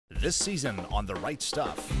this season on The Right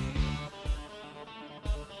Stuff.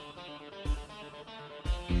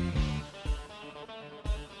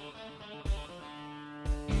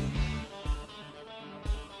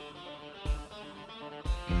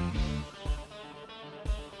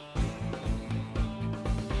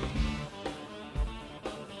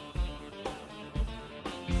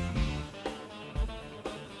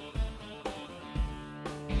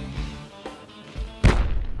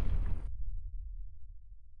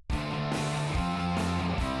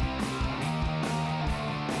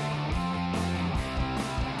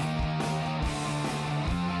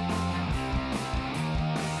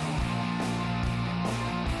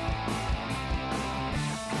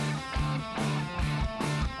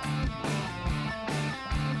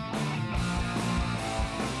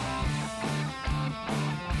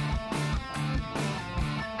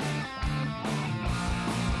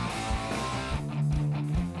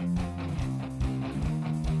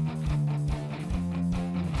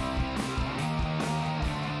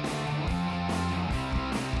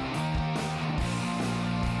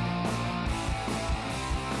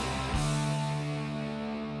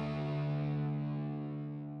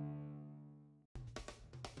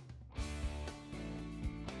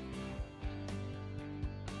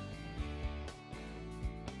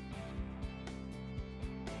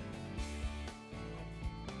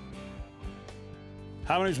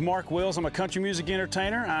 Hi, my name is Mark Wills. I'm a country music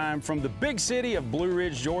entertainer. I'm from the big city of Blue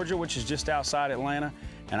Ridge, Georgia, which is just outside Atlanta,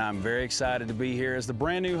 and I'm very excited to be here as the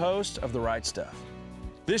brand new host of The Right Stuff.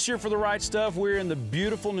 This year for The Right Stuff, we're in the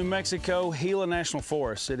beautiful New Mexico Gila National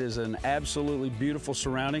Forest. It is an absolutely beautiful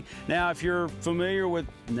surrounding. Now, if you're familiar with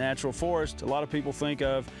natural forest, a lot of people think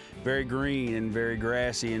of very green and very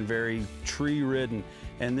grassy and very tree-ridden,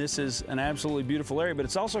 and this is an absolutely beautiful area, but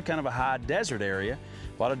it's also kind of a high desert area.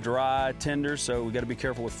 A lot of dry, tender, so we got to be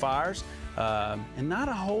careful with fires, and not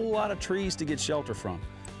a whole lot of trees to get shelter from,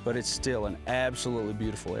 but it's still an absolutely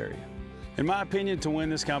beautiful area. In my opinion, to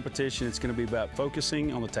win this competition, it's going to be about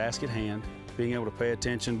focusing on the task at hand, being able to pay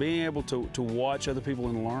attention, being able to watch other people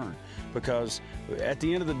and learn, because at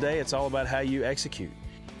the end of the day, it's all about how you execute.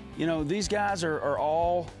 You know, these guys are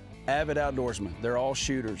all avid outdoorsmen. They're all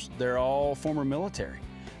shooters. They're all former military,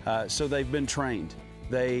 so they've been trained.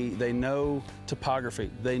 They know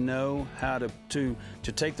topography. They know how to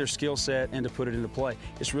take their skill set and to put it into play.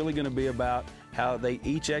 It's really going to be about how they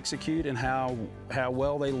each execute and how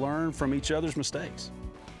well they learn from each other's mistakes.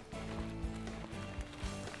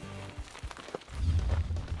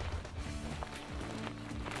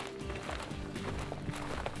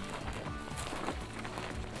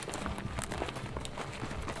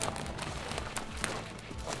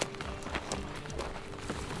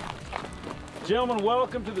 Gentlemen,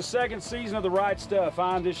 welcome to the second season of The Right Stuff.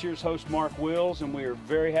 I'm this year's host, Mark Wills, and we are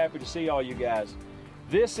very happy to see all you guys.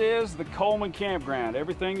 This is the Coleman Campground.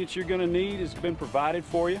 Everything that you're gonna need has been provided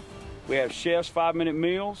for you. We have chef's 5-minute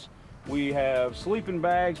meals, we have sleeping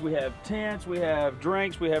bags, we have tents, we have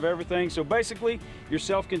drinks, we have everything. So basically, you're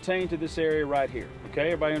self-contained to this area right here.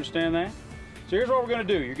 Okay, everybody understand that? So here's what we're gonna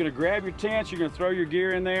do. You're gonna grab your tents, you're gonna throw your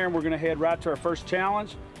gear in there, and we're gonna head right to our first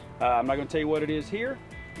challenge. I'm not gonna tell you what it is here.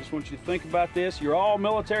 Just want you to think about this. You're all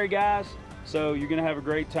military guys, so you're gonna have a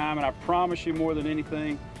great time, and I promise you more than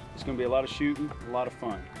anything, it's gonna be a lot of shooting, a lot of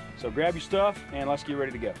fun. So grab your stuff, and let's get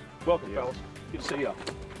ready to go. Welcome, fellas. Good to see y'all.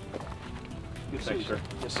 Good to see you, sir.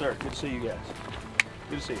 Yes, sir. Good to see you guys.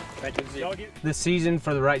 Good to see you. Thank you. Good to see you. This season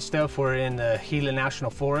for The Right Stuff, we're in the Gila National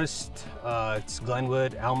Forest. It's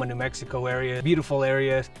Glenwood, Alma, New Mexico area. Beautiful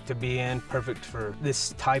area to be in, perfect for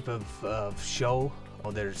this type of show.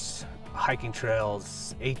 Well, there's hiking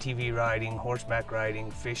trails, ATV riding, horseback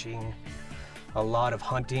riding, fishing, a lot of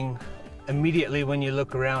hunting. Immediately when you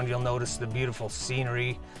look around, you'll notice the beautiful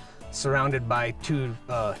scenery surrounded by two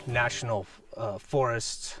national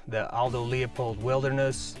forests, the Aldo Leopold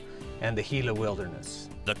Wilderness and the Gila Wilderness.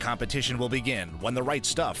 The competition will begin when The Right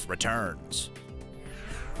Stuff returns.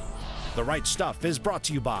 The Right Stuff is brought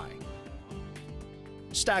to you by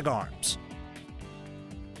Stag Arms,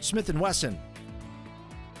 Smith & Wesson,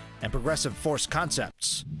 and Progressive Force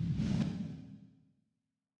Concepts.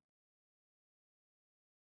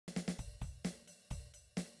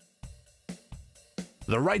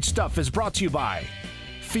 The Right Stuff is brought to you by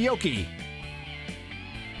Fiocchi,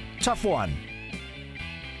 Tough One,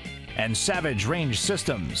 and Savage Range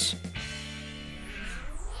Systems.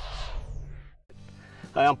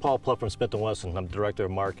 Hi, I'm Paul Pluff from Smith & Wesson. I'm Director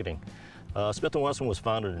of Marketing. Smith & Wesson was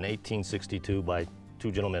founded in 1862 by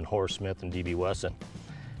two gentlemen, Horace Smith and D.B. Wesson.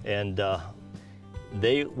 And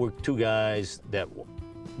they were two guys that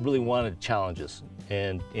really wanted challenges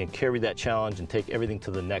and carry that challenge and take everything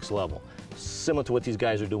to the next level, similar to what these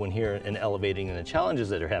guys are doing here and elevating and the challenges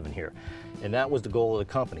that they're having here. And that was the goal of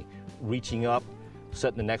the company, reaching up,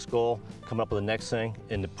 setting the next goal, coming up with the next thing,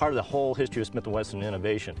 and part of the whole history of Smith & Wesson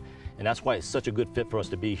innovation. And that's why it's such a good fit for us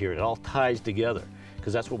to be here. It all ties together,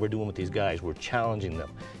 because that's what we're doing with these guys. We're challenging them.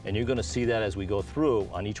 And you're gonna see that as we go through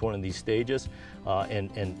on each one of these stages,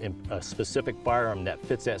 and a specific firearm that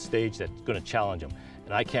fits that stage that's gonna challenge them.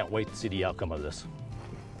 And I can't wait to see the outcome of this.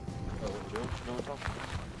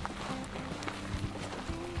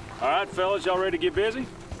 All right, fellas, y'all ready to get busy?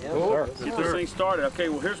 Yes, sir. Get this thing started. Okay,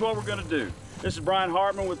 well, here's what we're gonna do. This is Brian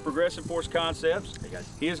Hartman with Progressive Force Concepts. Hey guys.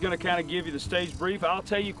 He is gonna kind of give you the stage brief. I'll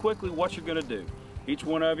tell you quickly what you're gonna do. Each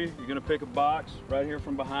one of you, you're gonna pick a box right here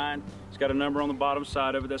from behind. It's got a number on the bottom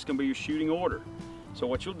side of it. That's gonna be your shooting order. So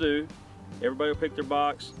what you'll do, everybody will pick their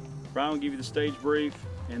box. Brian will give you the stage brief,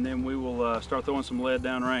 and then we will start throwing some lead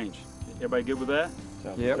down range. Everybody good with that?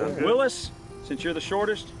 Yep. Willis, since you're the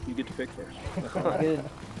shortest, you get to pick first. Good.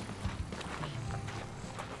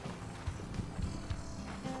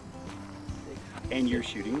 And you're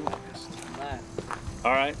shooting last. Nice.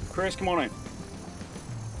 All right, Chris, come on in.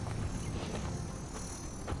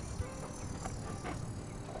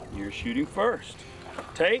 You're shooting first.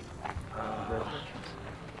 Tate.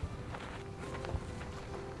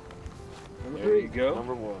 There you go.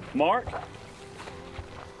 Number 1. Mark.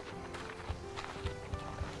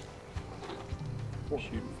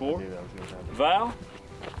 Shooting 4. Val.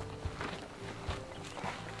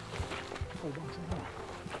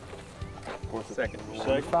 Second.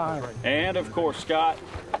 And of course, Scott.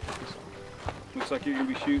 Looks like you're going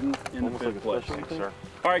to be shooting in the 5th place. Sir.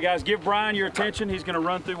 All right, guys, give Brian your attention. He's going to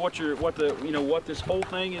run through what this whole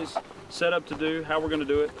thing is set up to do, how we're going to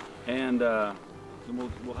do it, and then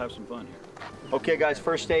we'll have some fun here. Okay guys,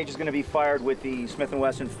 first stage is going to be fired with the Smith &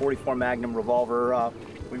 Wesson 44 Magnum revolver.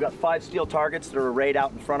 We've got 5 steel targets that are arrayed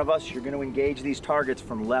out in front of us. You're going to engage these targets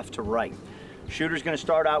from left to right. Shooter's going to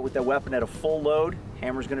start out with the weapon at a full load.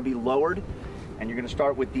 Hammer's going to be lowered, and you're going to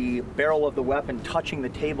start with the barrel of the weapon touching the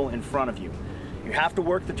table in front of you. You have to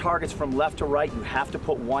work the targets from left to right. You have to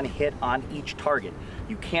put 1 hit on each target.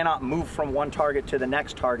 You cannot move from one target to the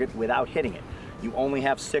next target without hitting it. You only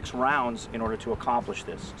have 6 rounds in order to accomplish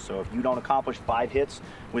this. So if you don't accomplish 5 hits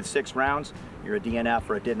with 6 rounds, you're a DNF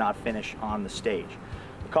or a did not finish on the stage.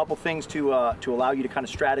 A couple things to allow you to kind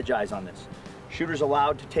of strategize on this. Shooter's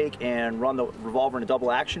allowed to take and run the revolver in a double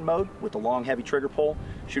action mode with the long heavy trigger pull.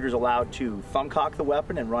 Shooter's allowed to thumb cock the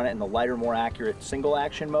weapon and run it in the lighter, more accurate single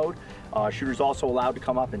action mode. Shooter's also allowed to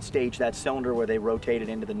come up and stage that cylinder where they rotate it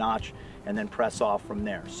into the notch and then press off from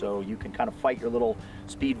there. So you can kind of fight your little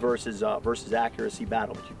speed versus accuracy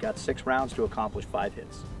battle, but you've got 6 rounds to accomplish 5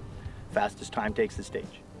 hits. Fastest time takes the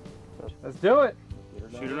stage. Let's do it.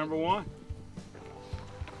 Shooter number 1.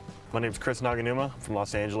 My name is Chris Naganuma from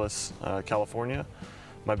Los Angeles, California.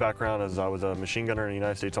 My background is I was a machine gunner in the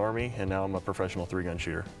United States Army, and now I'm a professional 3-gun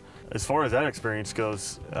shooter. As far as that experience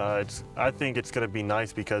goes, I think it's going to be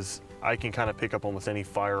nice because I can kind of pick up almost any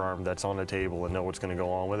firearm that's on the table and know what's going to go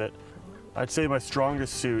on with it. I'd say my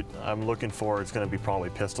strongest suit I'm looking for is going to be probably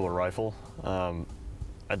pistol or rifle.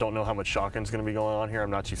 I don't know how much shotgun's going to be going on here. I'm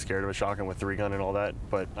not too scared of a shotgun with 3-gun and all that,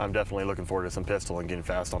 but I'm definitely looking forward to some pistol and getting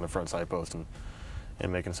fast on the front side post and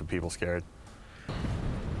making some people scared.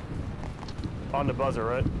 On the buzzer,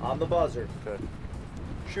 right? On the buzzer. Okay.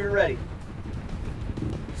 Shooter ready.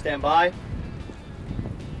 Stand by.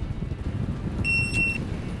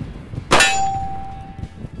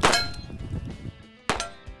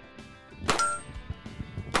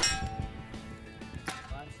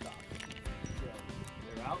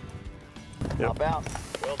 Yep. Hop out.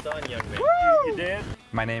 Well done, young man. You did?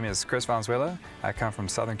 My name is Chris Valenzuela. I come from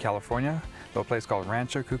Southern California, a little place called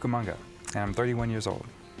Rancho Cucamonga, and I'm 31 years old.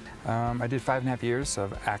 I did 5.5 years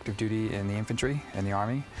of active duty in the infantry in the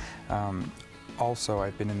Army. Also,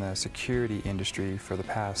 I've been in the security industry for the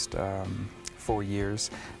past 4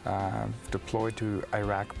 years. Deployed to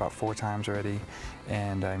Iraq about 4 times already,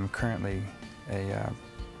 and I'm currently a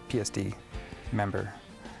PSD member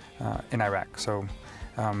in Iraq. So,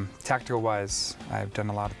 tactical-wise, I've done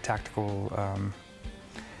a lot of tactical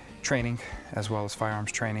training as well as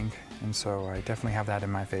firearms training, and so I definitely have that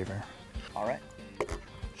in my favor. All right.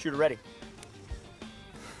 Shooter ready.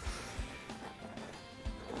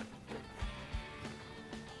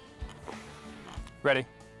 Ready.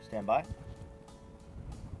 Stand by.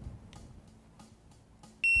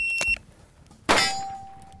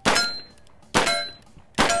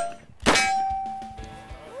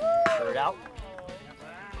 Third out.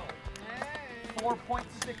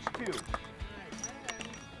 4.62.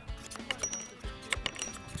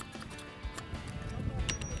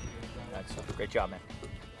 Great job, man.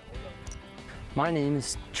 My name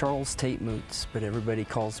is Charles Tate Moots, but everybody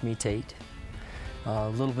calls me Tate. A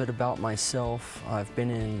little bit about myself. I've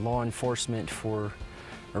been in law enforcement for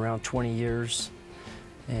around 20 years,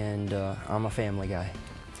 and I'm a family guy.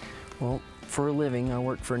 Well, for a living, I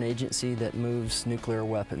work for an agency that moves nuclear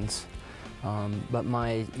weapons. But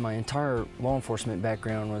my entire law enforcement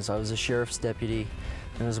background was I was a sheriff's deputy,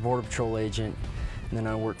 and I was a border patrol agent, and then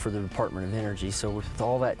I worked for the Department of Energy. So with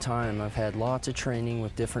all that time, I've had lots of training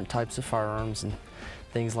with different types of firearms and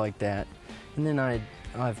things like that. And then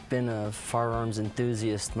I've been a firearms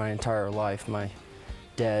enthusiast my entire life. My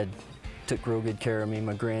dad took real good care of me,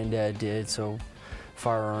 my granddad did, so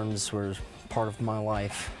firearms were part of my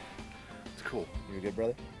life. It's cool. You good,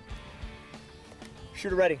 brother?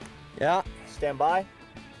 Shooter ready. Yeah. Stand by.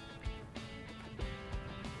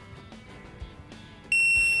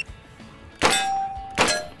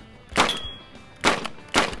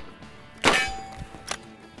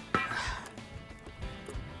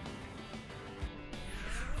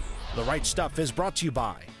 The Right Stuff is brought to you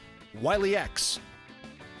by Wiley X,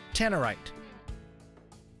 Tannerite,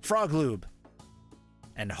 Frog Lube,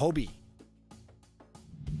 and Hobie.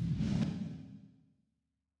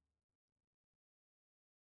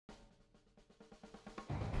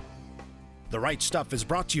 The Right Stuff is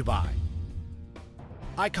brought to you by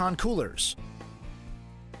Icon Coolers,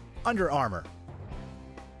 Under Armour,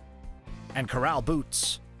 and Corral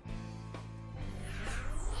Boots.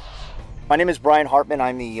 My name is Brian Hartman.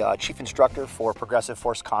 I'm the Chief Instructor for Progressive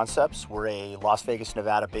Force Concepts. We're a Las Vegas,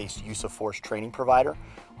 Nevada-based use of force training provider.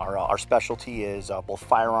 Our specialty is both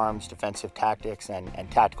firearms, defensive tactics, and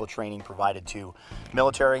tactical training provided to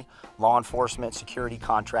military, law enforcement, security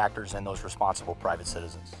contractors, and those responsible private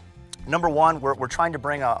citizens. Number one, we're trying to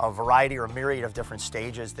bring a variety or a myriad of different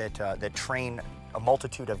stages that train a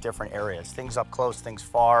multitude of different areas. Things up close, things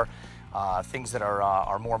far, things that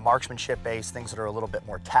are more marksmanship based, things that are a little bit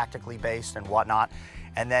more tactically based and whatnot.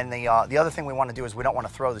 And then the other thing we want to do is we don't want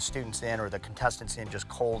to throw the students in or the contestants in just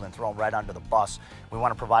cold and throw them right onto the bus. We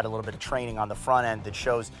want to provide a little bit of training on the front end that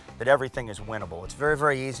shows that everything is winnable. It's very,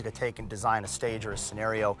 very easy to take and design a stage or a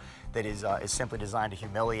scenario that is simply designed to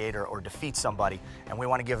humiliate or defeat somebody. And we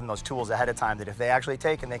want to give them those tools ahead of time that if they actually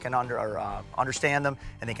take and they can understand them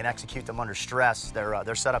and they can execute them under stress,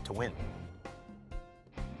 they're set up to win.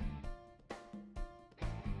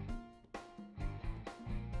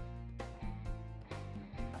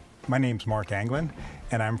 My name's Mark Anglin,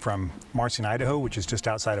 and I'm from Marcion, Idaho, which is just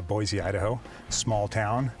outside of Boise, Idaho. Small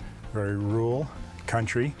town, very rural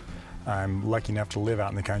country. I'm lucky enough to live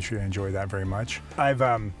out in the country. I enjoy that very much.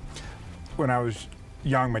 When I was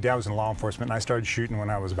young, my dad was in law enforcement, and I started shooting when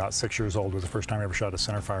I was about 6 years old. It was the first time I ever shot a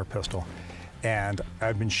centerfire pistol. And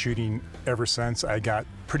I've been shooting ever since. I got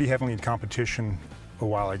pretty heavily in competition a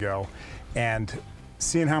while ago. And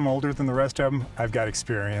seeing how I'm older than the rest of them, I've got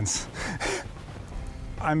experience.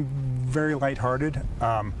 I'm very lighthearted.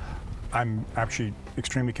 I'm actually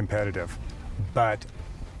extremely competitive, but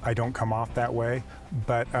I don't come off that way.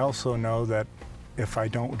 But I also know that if I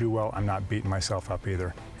don't do well, I'm not beating myself up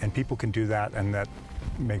either. And people can do that, and that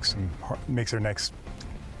makes their next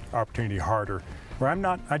opportunity harder. Where I'm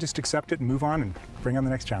not, I just accept it and move on and bring on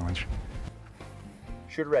the next challenge.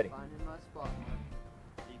 Shooter ready.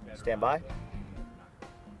 Stand by.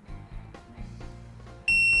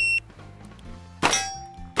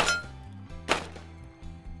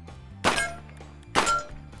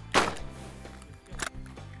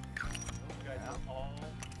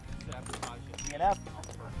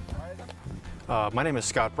 My name is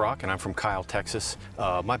Scott Brock, and I'm from Kyle, Texas.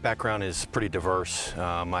 My background is pretty diverse.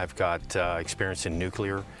 I've got experience in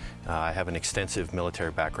nuclear. I have an extensive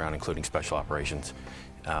military background, including special operations.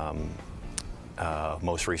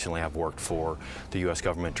 Most recently, I've worked for the U.S.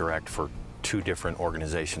 government direct for 2 different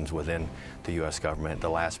organizations within the U.S. government, the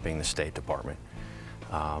last being the State Department.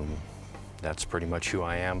 That's pretty much who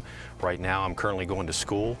I am. Right now, I'm currently going to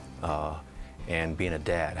school and being a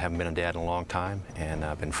dad. I haven't been a dad in a long time, and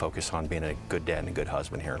I've been focused on being a good dad and a good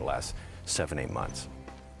husband here in the last 7-8 months.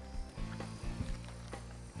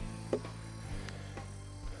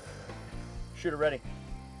 Shooter ready.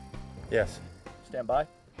 Yes. Stand by.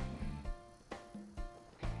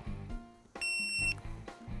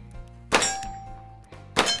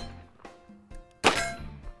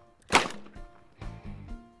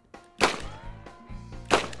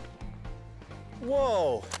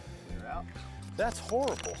 Whoa. That's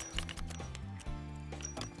horrible.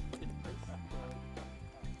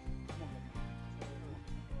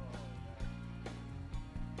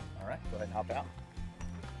 All right, go ahead and hop out.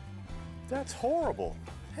 That's horrible.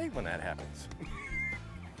 I hate when that happens.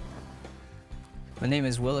 My name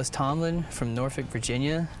is Willis Tomlin from Norfolk,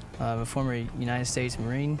 Virginia. I'm a former United States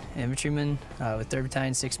Marine infantryman with 3rd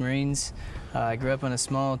Battalion, 6th Marines. I grew up in a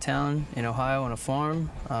small town in Ohio on a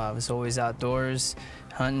farm. I was always outdoors,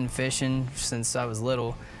 hunting, fishing since I was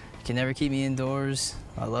little. You can never keep me indoors.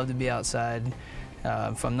 I love to be outside.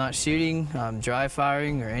 If I'm not shooting, dry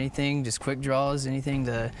firing or anything, just quick draws, anything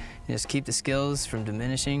to just keep the skills from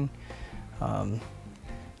diminishing.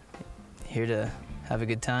 Here to have a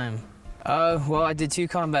good time. Well, I did 2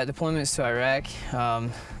 combat deployments to Iraq,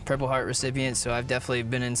 Purple Heart recipient, so I've definitely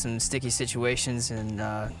been in some sticky situations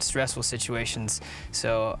and stressful situations,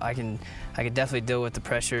 so I could definitely deal with the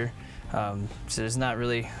pressure. So there's not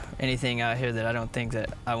really anything out here that I don't think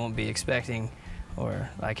that I won't be expecting or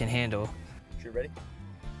I can handle. You ready?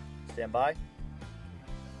 Stand by.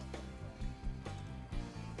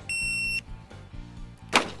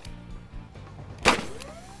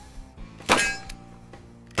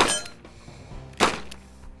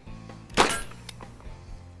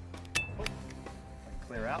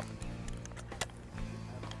 Clear out.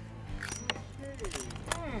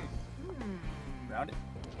 Round it.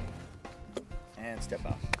 And step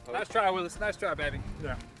out. Nice try, Willis. Nice try, baby.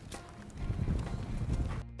 Yeah.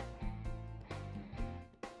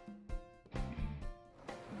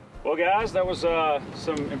 Well, guys, that was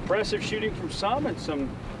some impressive shooting from some and some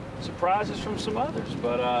surprises from some others.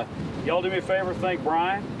 But y'all do me a favor, thank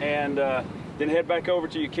Brian, and then head back over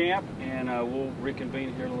to your camp, and we'll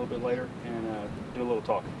reconvene here a little bit later and do a little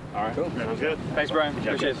talking. All right? Cool. Sounds good. Thanks, Brian. Good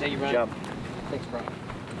job. Appreciate it. Thank you, Brian. Good job. Thanks, Brian.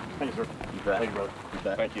 Thank you, sir. You bet. Thank you, brother. You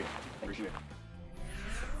bet. Thank you. Appreciate it.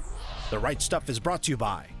 The Right Stuff is brought to you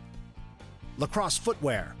by Lacrosse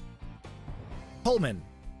Footwear, Pullman,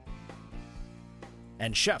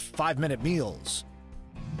 and Chef 5-Minute Meals.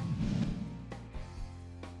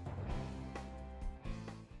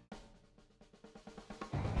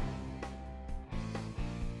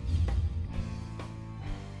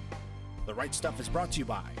 The Right Stuff is brought to you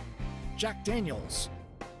by Jack Daniels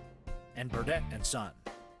and Burdett and Son.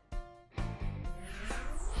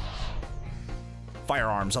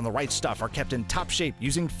 Firearms on The Right Stuff are kept in top shape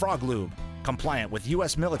using Frog Lube, compliant with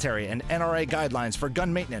U.S. military and NRA guidelines for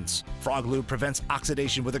gun maintenance. Frog Lube prevents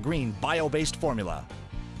oxidation with a green, bio-based formula.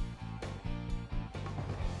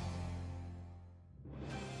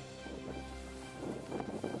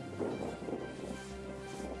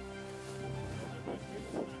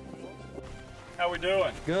 How we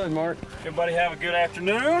doing? Good, Mark. Everybody have a good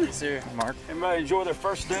afternoon? Yes, sir. Mark. Everybody enjoy their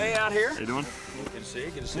first day out here? How you doing? Good to see you,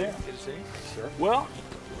 good to see you, good to see you. Sure. Well,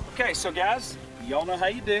 okay, so guys, y'all know how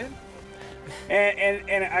you did.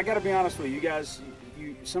 And I gotta be honest with you guys,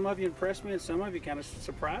 some of you impressed me and some of you kind of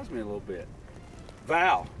surprised me a little bit.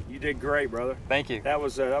 Val, you did great, brother. Thank you. That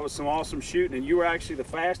was some awesome shooting, and you were actually the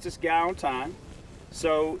fastest guy on time.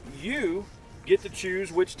 So you get to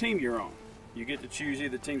choose which team you're on. You get to choose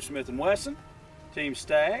either Team Smith & Wesson, Team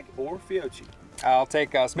Stag, or Fiocchi. I'll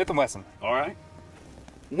take Smith & Wesson. All right.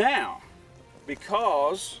 Now,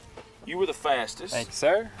 because you were the fastest, Thank you,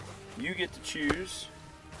 sir. you get to choose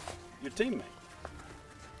your teammate.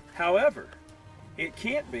 However, it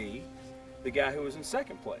can't be the guy who was in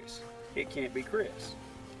second place. It can't be Chris.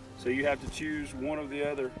 So you have to choose one of the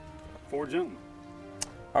other 4 gentlemen.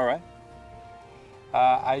 All right.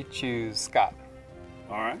 I choose Scott.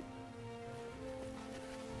 All right.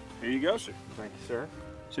 Here you go, sir. Thank you, sir.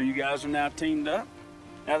 So you guys are now teamed up.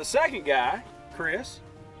 Now the second guy, Chris,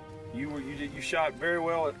 you shot very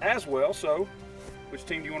well as well. So, which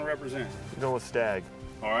team do you want to represent? I'm going with Stag.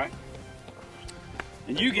 All right.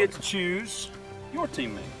 And you get to choose your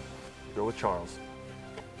teammate. Go with Charles.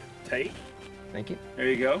 Tate. Thank you. There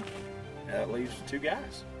you go. That leaves 2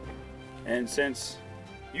 guys. And since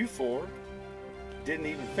you 4 didn't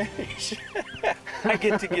even finish, I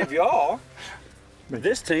get to give y'all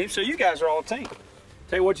this team. So you guys are all a team.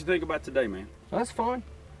 Tell you what you think about today, man. That's fun.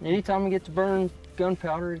 Anytime we get to burn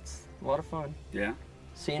gunpowder, it's a lot of fun. Yeah.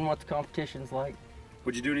 Seeing what the competition's like.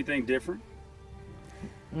 Would you do anything different?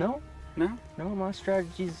 No. No? No, my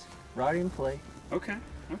strategy's right in play. Okay,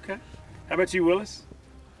 okay. How about you, Willis?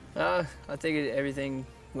 I think everything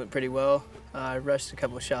went pretty well. I rushed a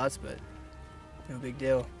couple of shots, but no big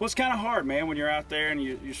deal. Well, it's kind of hard, man, when you're out there and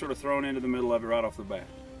you're sort of thrown into the middle of it right off the bat.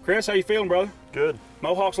 Chris, how you feeling, brother? Good.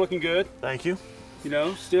 Mohawk's looking good. Thank you. You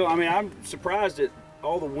know, still, I mean, I'm surprised at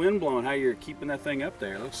all the wind blowing, how you're keeping that thing up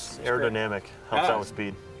there. It looks Aerodynamic. Helps out with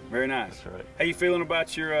speed. Very nice. That's right. How you feeling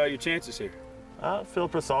about your chances here? Feeling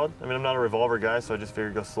pretty solid. I mean, I'm not a revolver guy, so I just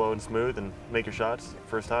figured go slow and smooth and make your shots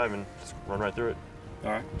first time and just run right through it. All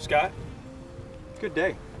right. Scott? Good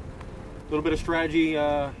day. A little bit of strategy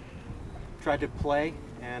tried to play,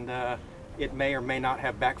 and it may or may not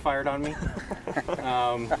have backfired on me.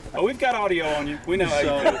 Oh, we've got audio on you. We know how you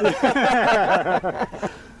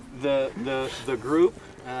feel. The group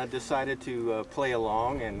decided to play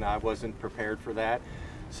along, and I wasn't prepared for that.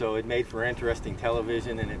 So it made for interesting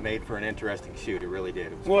television, and it made for an interesting shoot. It really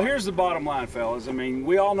did. It was well, fun. here's the bottom line, fellas. I mean,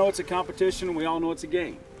 we all know it's a competition, and we all know it's a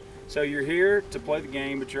game. So you're here to play the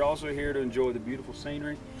game, but you're also here to enjoy the beautiful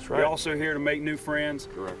scenery. That's right. You're also here to make new friends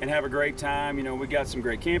and have a great time. You know, we got some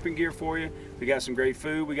great camping gear for you. We got some great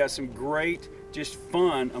food. We got some great, just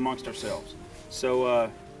fun amongst ourselves. So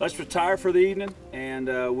let's retire for the evening, and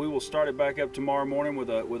we will start it back up tomorrow morning with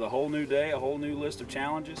a whole new day, a whole new list of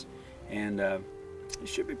challenges, and it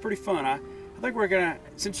should be pretty fun. I think we're gonna,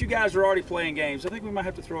 since you guys are already playing games, I think we might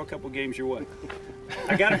have to throw a couple games your way.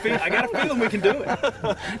 I got a feeling we can do it.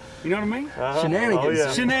 You know what I mean? Shenanigans. Oh,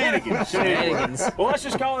 yeah. Shenanigans. Well, let's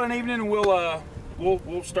just call it an evening, and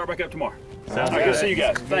we'll start back up tomorrow. Sounds All right, good. good. See you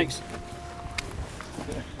guys. Thanks.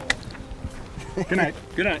 Good night.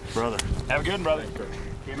 Good night, Brother. Have a good one, brother.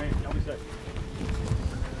 Okay, man. Y'all be safe.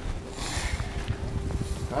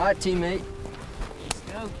 All right, teammate. Let's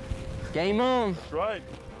go. Game on. That's right.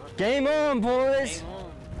 Game on, boys.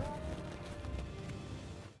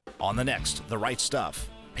 On the next, The Right Stuff.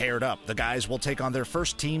 Paired up, the guys will take on their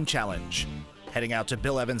first team challenge. Heading out to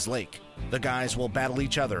Bill Evans Lake, the guys will battle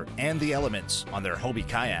each other and the elements on their Hobie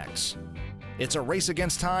kayaks. It's a race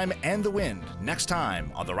against time and the wind next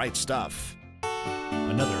time on The Right Stuff.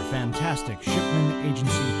 Another fantastic Shipman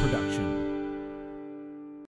Agency production.